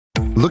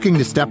Looking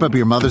to step up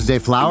your Mother's Day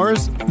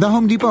flowers? The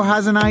Home Depot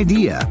has an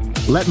idea.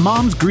 Let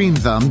Mom's Green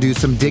Thumb do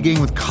some digging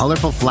with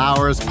colorful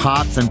flowers,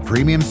 pots, and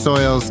premium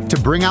soils to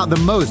bring out the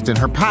most in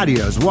her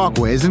patios,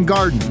 walkways, and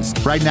gardens.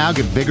 Right now,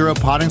 get Vigoro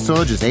potting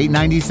soil just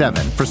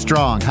 $8.97 for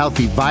strong,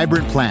 healthy,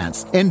 vibrant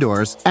plants,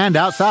 indoors and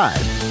outside.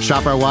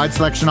 Shop our wide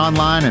selection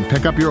online and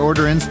pick up your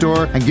order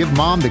in-store and give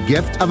Mom the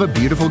gift of a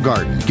beautiful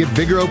garden. Get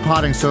Vigoro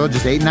potting soil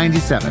just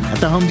 $8.97 at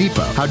the Home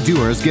Depot. How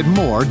doers get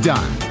more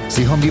done.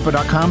 See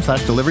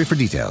homedepot.com/delivery for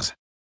details.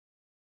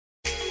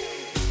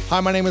 Hi,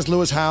 my name is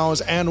Lewis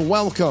Howes, and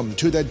welcome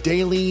to the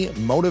Daily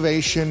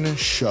Motivation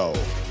Show.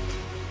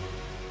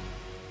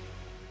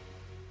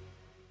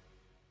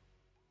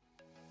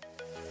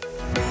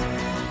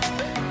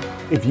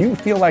 If you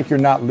feel like you're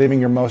not living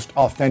your most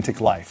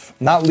authentic life,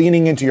 not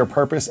leaning into your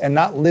purpose, and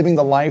not living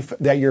the life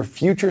that your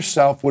future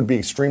self would be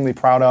extremely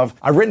proud of,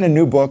 I've written a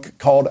new book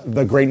called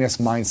The Greatness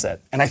Mindset,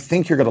 and I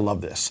think you're going to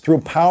love this.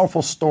 Through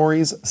powerful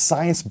stories,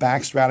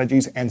 science-backed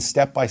strategies, and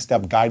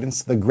step-by-step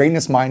guidance, The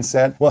Greatness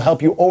Mindset will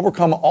help you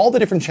overcome all the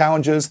different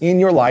challenges in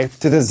your life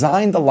to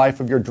design the life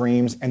of your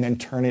dreams and then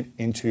turn it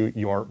into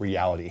your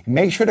reality.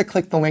 Make sure to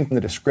click the link in the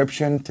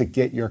description to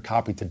get your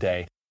copy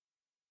today.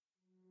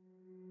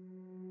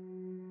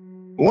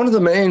 One of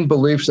the main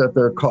beliefs that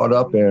they're caught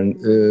up in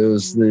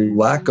is the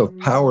lack of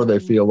power they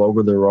feel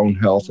over their own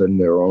health and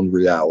their own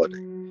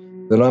reality.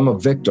 That I'm a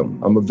victim.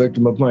 I'm a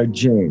victim of my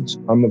genes.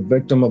 I'm a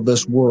victim of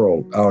this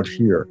world out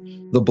here.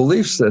 The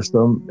belief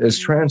system is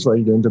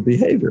translated into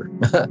behavior.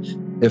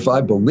 If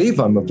I believe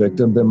I'm a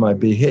victim, then my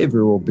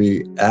behavior will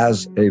be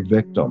as a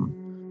victim.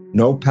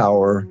 No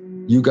power.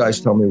 You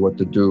guys tell me what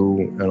to do,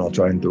 and I'll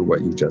try and do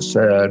what you just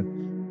said.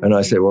 And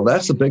I say, well,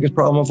 that's the biggest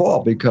problem of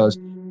all, because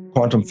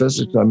quantum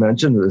physics, I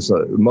mentioned, is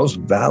the most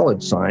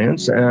valid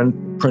science.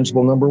 And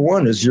principle number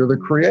one is you're the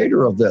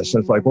creator of this.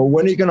 And it's like, well,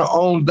 when are you going to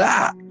own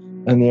that?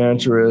 And the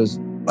answer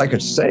is, I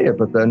could say it,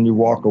 but then you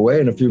walk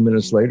away and a few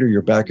minutes later,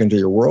 you're back into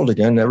your world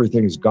again.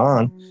 Everything's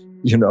gone.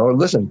 You know,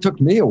 listen, it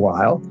took me a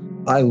while.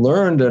 I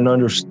learned and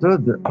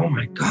understood that, oh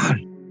my God,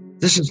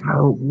 this is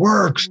how it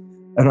works.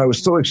 And I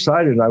was so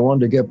excited. I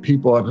wanted to get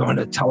people, I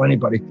wanted to tell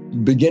anybody.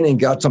 Beginning,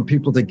 got some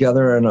people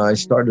together and I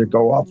started to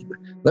go off.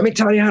 Let me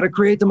tell you how to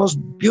create the most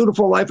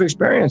beautiful life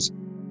experience.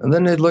 And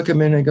then they'd look at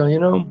me and they go,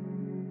 you know,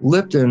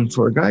 Lipton,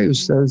 for a guy who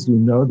says you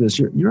know this,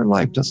 your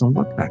life doesn't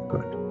look that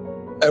good.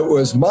 It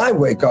was my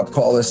wake-up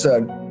call that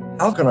said,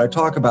 how can I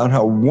talk about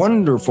how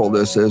wonderful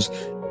this is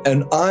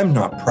and I'm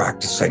not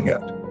practicing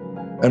it?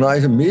 And I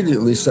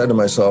immediately said to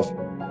myself,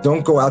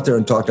 don't go out there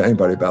and talk to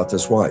anybody about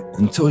this. Why?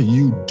 Until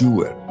you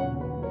do it.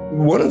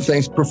 One of the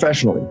things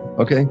professionally,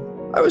 okay,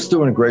 I was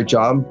doing a great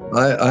job.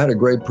 I had a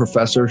great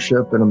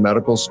professorship in a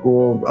medical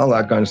school, all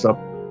that kind of stuff.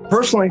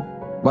 Personally,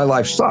 my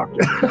life sucked.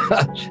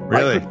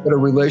 Really? I couldn't get a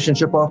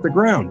relationship off the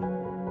ground.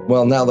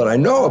 Well, now that I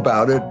know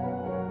about it,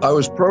 I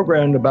was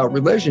programmed about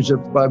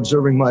relationships by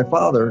observing my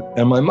father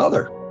and my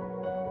mother.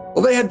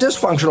 Well, they had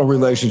dysfunctional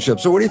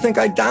relationships. So what do you think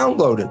I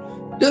downloaded?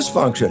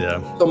 Dysfunction.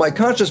 Yeah. So my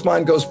conscious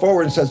mind goes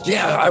forward and says,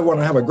 yeah, I want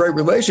to have a great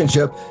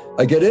relationship.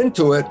 I get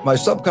into it. My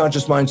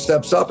subconscious mind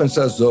steps up and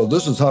says, so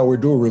this is how we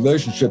do a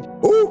relationship.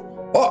 Ooh,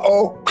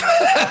 uh-oh,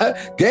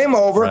 game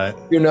over, right.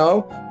 You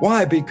know?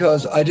 Why?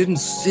 Because I didn't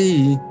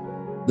see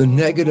the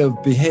negative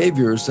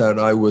behaviors that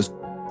I was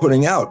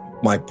putting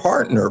out. My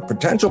partner,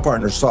 potential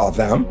partner, saw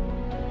them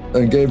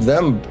and gave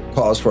them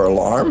cause for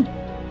alarm.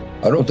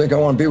 I don't think I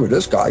want to be with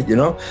this guy, you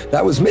know?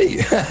 That was me.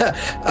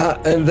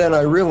 And then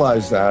I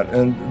realized that,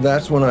 and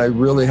that's when I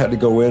really had to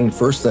go in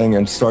first thing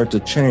and start to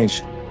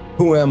change.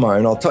 Who am I?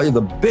 And I'll tell you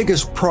the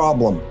biggest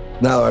problem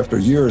now after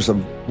years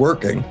of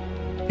working,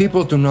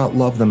 people do not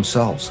love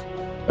themselves.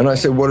 And I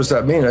say, what does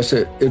that mean? I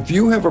say, if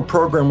you have a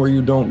program where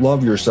you don't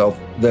love yourself,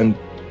 then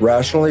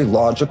rationally,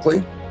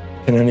 logically,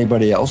 can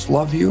anybody else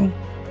love you?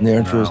 And the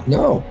answer is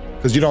no.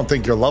 Because you don't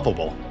think you're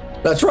lovable.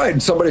 That's right.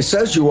 And somebody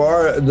says you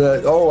are,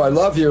 that, oh, I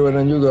love you. And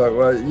then you go,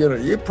 well, you know,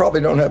 you probably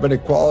don't have any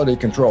quality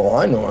control.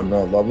 I know I'm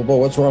not lovable.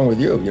 What's wrong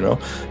with you? You know?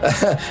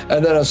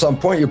 And then at some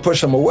point you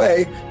push them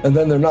away and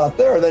then they're not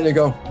there. Then you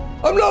go,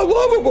 I'm not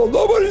lovable.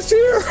 Nobody's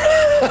here.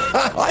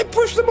 I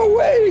pushed them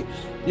away,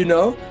 you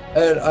know?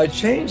 And I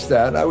changed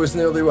that. I was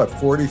nearly,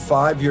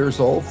 45 years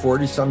old,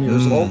 40 some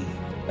years old.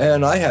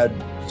 And I had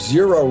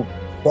zero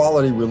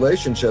quality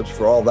relationships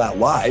for all that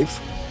life.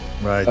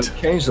 Right. I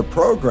changed the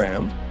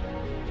program.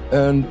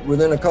 And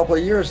within a couple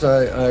of years,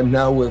 I'm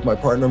now with my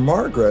partner,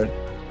 Margaret.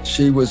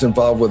 She was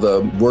involved with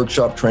a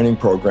workshop training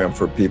program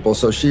for people.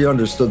 So she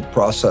understood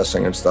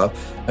processing and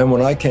stuff. And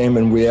when I came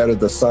and we added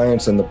the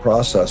science and the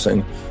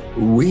processing,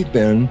 we've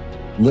been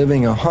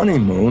living a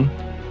honeymoon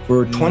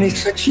for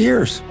 26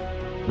 years.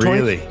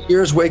 Really? 26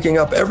 years waking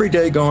up every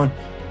day going,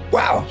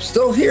 wow,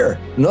 still here.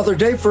 Another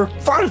day for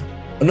fun.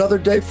 Another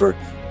day for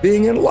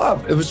being in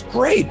love. It was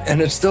great,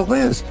 and it still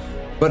is.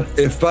 But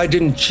if I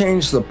didn't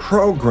change the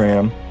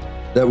program,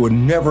 that would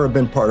never have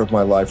been part of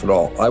my life at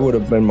all. I would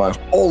have been my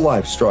whole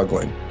life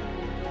struggling.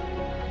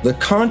 The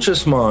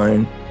conscious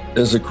mind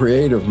is a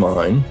creative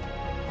mind,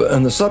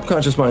 and the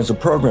subconscious mind is a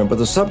program, but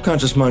the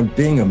subconscious mind,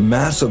 being a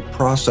massive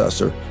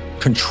processor,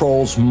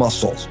 controls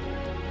muscles.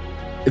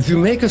 if you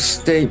make a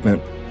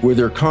statement with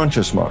your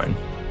conscious mind,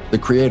 the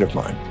creative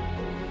mind,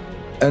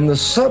 and the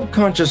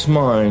subconscious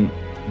mind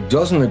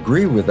doesn't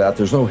agree with that,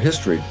 there's no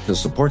history to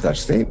support that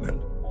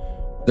statement,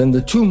 then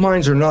the two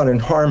minds are not in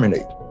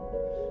harmony.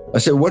 I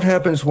say, what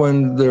happens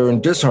when they're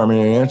in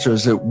disharmony? And the answer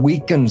is it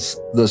weakens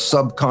the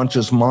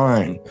subconscious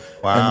mind.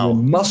 Wow. And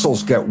your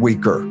muscles get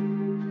weaker.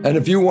 And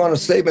if you want a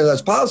statement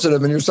that's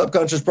positive and your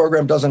subconscious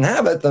program doesn't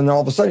have it, then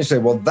all of a sudden you say,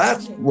 well,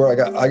 that's where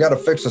I got to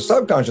fix the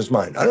subconscious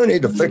mind. I don't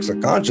need to fix a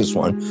conscious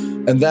one.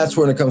 And that's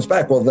when it comes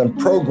back. Well, then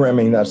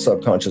programming that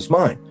subconscious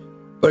mind.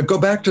 But go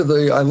back to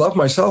the I love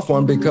myself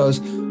one, because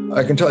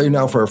I can tell you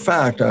now for a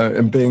fact,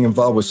 and being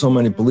involved with so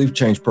many belief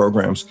change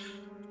programs,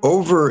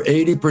 over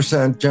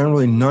 80%,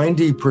 generally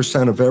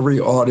 90% of every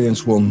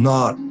audience will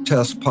not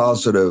test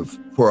positive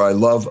for I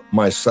love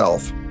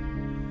myself.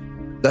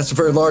 That's a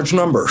very large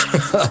number.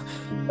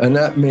 And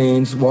that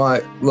means why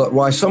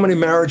so many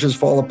marriages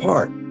fall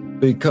apart,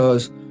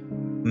 because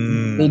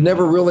they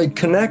never really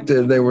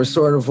connected. They were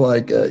sort of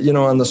like,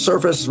 on the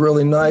surface,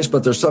 really nice,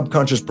 but their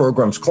subconscious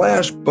programs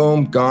clash,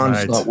 boom, gone,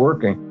 It's not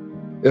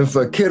working. If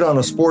a kid on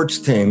a sports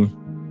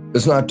team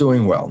is not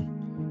doing well,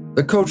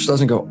 the coach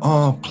doesn't go,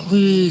 oh,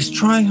 please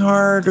try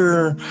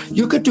harder.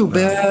 You could do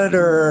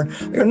better.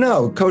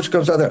 No, coach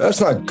comes out there, that's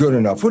not good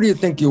enough. Who do you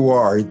think you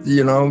are?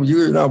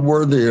 You're not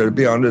worthy to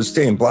be on this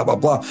team, blah, blah,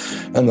 blah.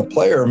 And the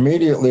player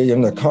immediately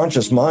in the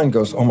conscious mind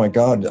goes, oh my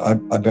God,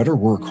 I better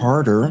work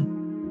harder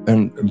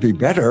and be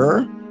better.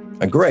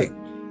 And great.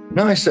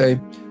 Now I say,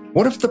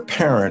 what if the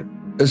parent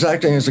is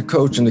acting as a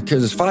coach and the kid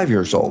is 5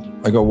 years old?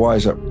 I go, why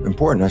is that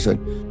important? I said,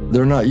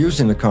 they're not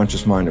using the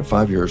conscious mind at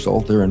 5 years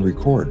old. They're in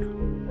record.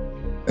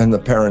 And the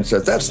parent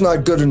says, that's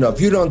not good enough.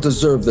 You don't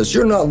deserve this.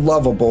 You're not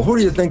lovable. Who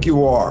do you think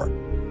you are?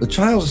 The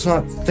child is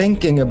not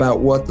thinking about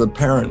what the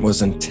parent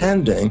was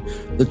intending.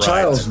 The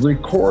child's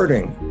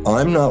recording.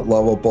 I'm not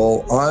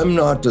lovable. I'm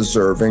not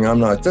deserving. I'm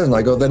not this. And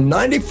I go, then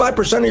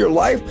 95% of your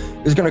life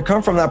is going to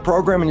come from that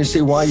program, and you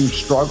see why you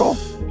struggle?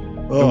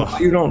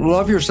 You don't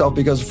love yourself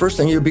because the first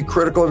thing you'd be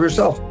critical of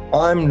yourself.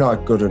 I'm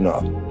not good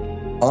enough.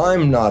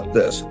 I'm not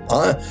this.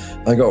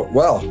 I go,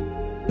 well,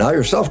 now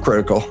you're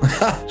self-critical.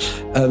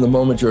 And the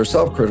moment you're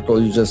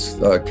self-critical, you just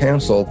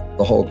cancel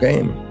the whole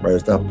game right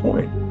at that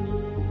point.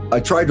 I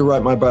tried to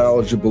write my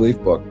biology belief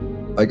book.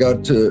 I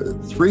got to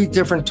 3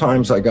 different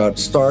times. I got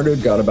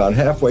started, got about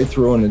halfway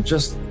through, and it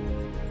just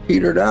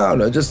petered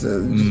out. I just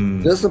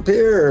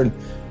disappeared.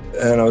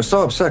 And I was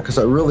so upset because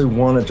I really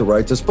wanted to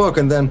write this book.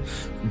 And then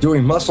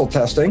doing muscle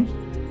testing,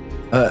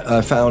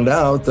 I found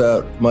out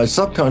that my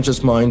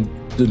subconscious mind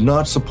did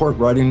not support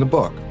writing the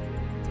book.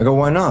 I go,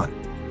 why not?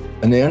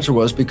 And the answer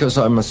was because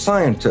I'm a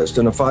scientist.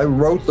 And if I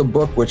wrote the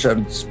book, which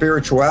had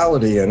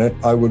spirituality in it,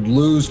 I would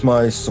lose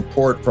my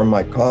support from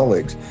my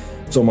colleagues.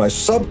 So my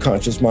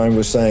subconscious mind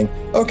was saying,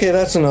 okay,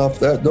 that's enough.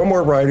 No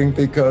more writing,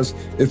 because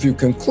if you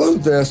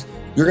conclude this,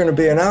 you're going to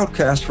be an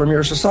outcast from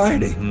your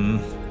society.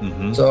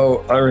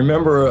 So I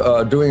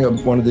remember doing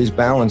one of these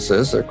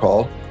balances, they're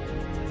called,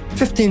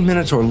 15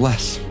 minutes or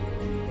less.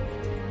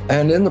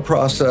 And in the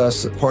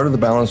process, part of the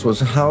balance was,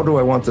 how do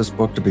I want this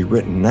book to be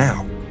written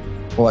now?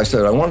 Well, I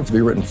said, I want it to be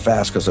written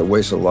fast because I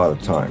wasted a lot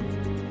of time.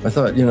 I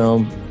thought,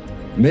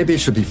 maybe it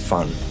should be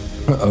fun,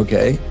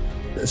 okay?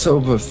 So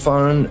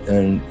fun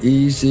and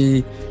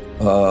easy,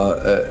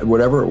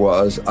 whatever it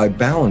was, I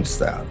balanced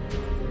that.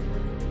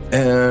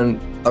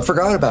 And I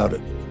forgot about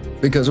it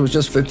because it was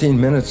just 15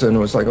 minutes and it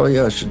was like, oh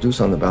yeah, I should do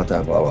something about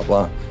that, blah, blah,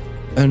 blah.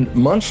 And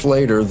months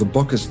later, the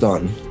book is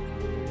done.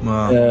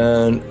 Wow.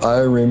 And I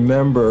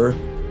remember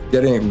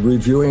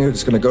reviewing it.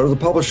 It's going to go to the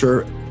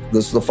publisher.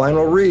 This is the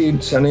final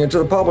read, sending it to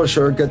the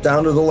publisher, get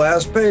down to the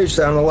last page,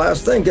 down to the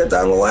last thing, get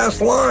down to the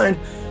last line.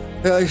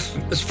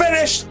 It's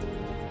finished.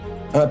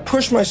 And I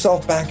pushed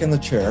myself back in the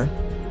chair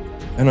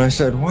and I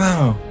said,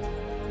 wow,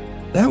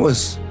 that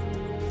was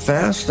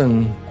fast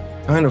and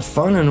kind of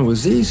fun and it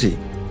was easy.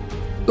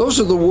 Those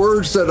are the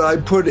words that I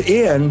put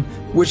in,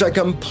 which I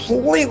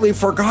completely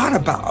forgot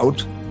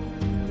about.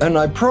 And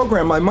I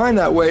programmed my mind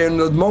that way. And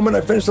the moment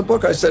I finished the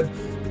book, I said,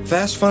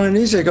 fast, fun, and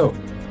easy. I go,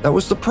 that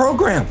was the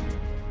program.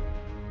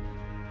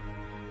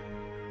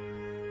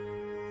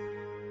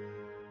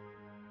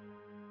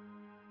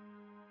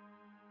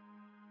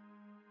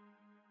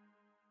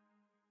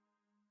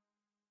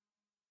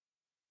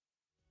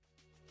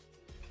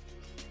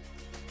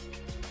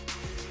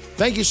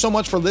 Thank you so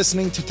much for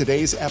listening to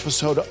today's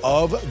episode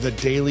of The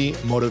Daily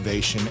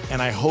Motivation,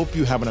 and I hope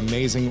you have an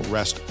amazing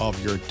rest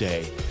of your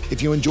day.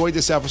 If you enjoyed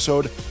this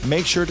episode,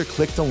 make sure to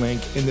click the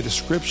link in the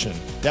description.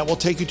 That will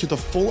take you to the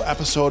full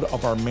episode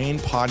of our main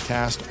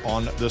podcast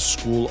on the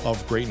School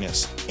of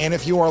Greatness. And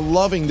if you are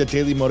loving The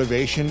Daily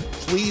Motivation,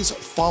 please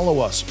follow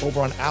us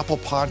over on Apple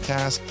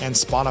Podcasts and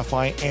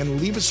Spotify and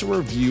leave us a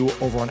review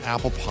over on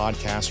Apple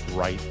Podcasts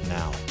right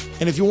now.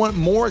 And if you want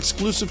more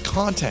exclusive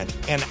content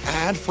and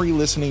ad-free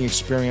listening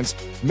experience,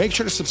 make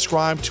sure to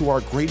subscribe to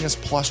our Greatness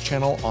Plus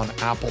channel on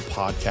Apple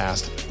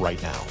Podcast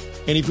right now.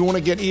 And if you want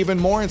to get even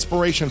more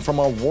inspiration from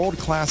our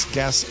world-class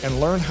guests and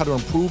learn how to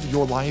improve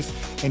your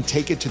life and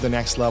take it to the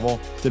next level,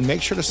 then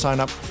make sure to sign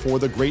up for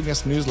the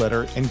Greatness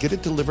newsletter and get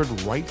it delivered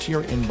right to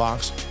your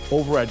inbox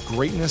over at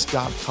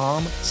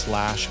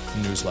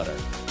greatness.com/newsletter.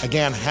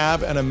 Again,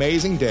 have an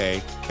amazing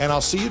day, and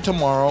I'll see you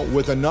tomorrow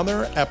with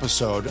another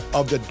episode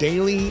of the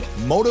Daily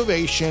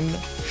Motivation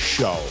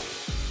Show.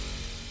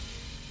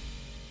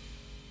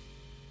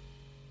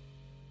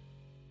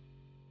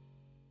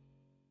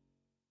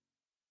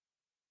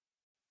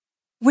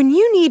 When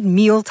you need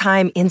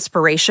mealtime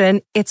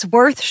inspiration, it's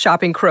worth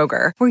shopping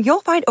Kroger, where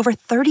you'll find over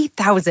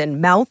 30,000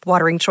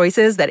 mouth-watering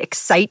choices that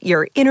excite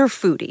your inner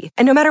foodie.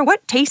 And no matter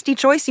what tasty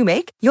choice you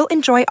make, you'll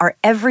enjoy our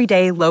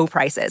everyday low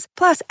prices,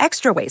 plus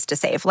extra ways to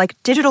save, like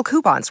digital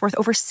coupons worth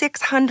over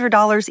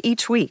 $600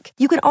 each week.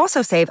 You can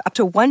also save up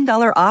to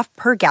 $1 off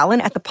per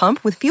gallon at the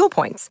pump with fuel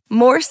points.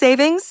 More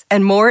savings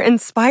and more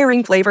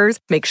inspiring flavors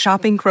make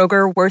shopping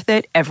Kroger worth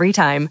it every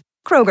time.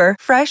 Kroger,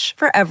 fresh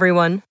for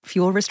everyone.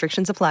 Fuel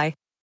restrictions apply.